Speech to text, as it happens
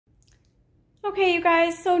Okay, you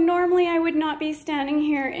guys, so normally I would not be standing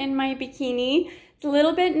here in my bikini. It's a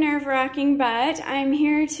little bit nerve-wracking, but I'm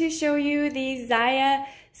here to show you the Zyia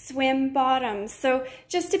swim bottoms. So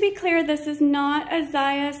just to be clear, this is not a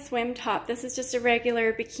Zyia swim top. This is just a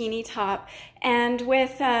regular bikini top. And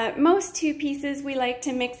with most two pieces, we like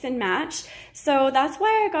to mix and match. So that's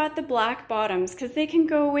why I got the black bottoms, because they can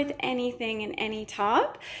go with anything in any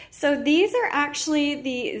top. So these are actually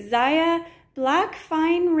the Zyia black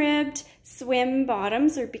fine ribbed swim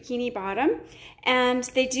bottoms or bikini bottom, and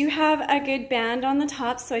they do have a good band on the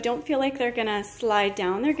top, so I don't feel like they're gonna slide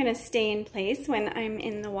down. They're gonna stay in place when I'm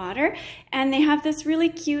in the water, and they have this really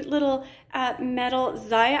cute little metal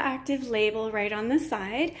Zyia active label right on the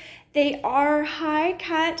side. They are high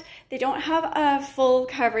cut. They don't have a full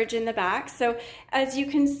coverage in the back. So as you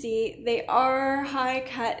can see, they are high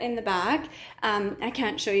cut in the back. I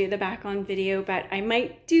can't show you the back on video, but I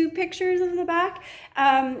might do pictures of the back.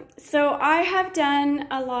 So I have done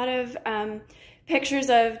a lot of pictures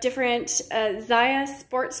of different Zyia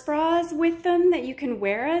sports bras with them that you can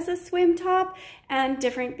wear as a swim top, and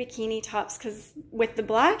different bikini tops, because with the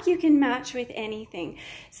black you can match with anything.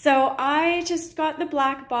 So I just got the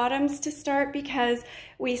black bottoms to start because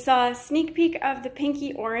we saw a sneak peek of the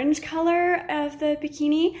pinky orange color of the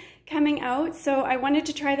bikini coming out, so I wanted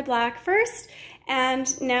to try the black first,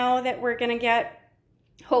 and now that we're gonna get,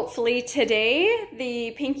 hopefully today,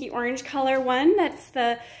 the pinky orange color one, that's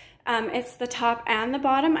the it's the top and the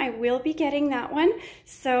bottom. I will be getting that one.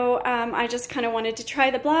 So I just kind of wanted to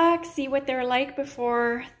try the black, see what they're like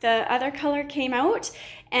before the other color came out.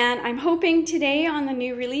 And I'm hoping today on the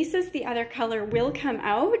new releases, the other color will come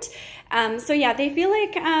out. So yeah, they feel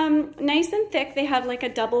like nice and thick. They have like a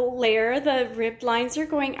double layer. The rib lines are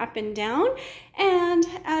going up and down. And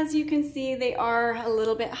as you can see, they are a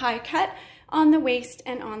little bit high cut on the waist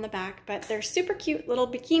and on the back, but they're super cute little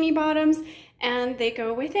bikini bottoms, and they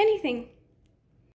go with anything.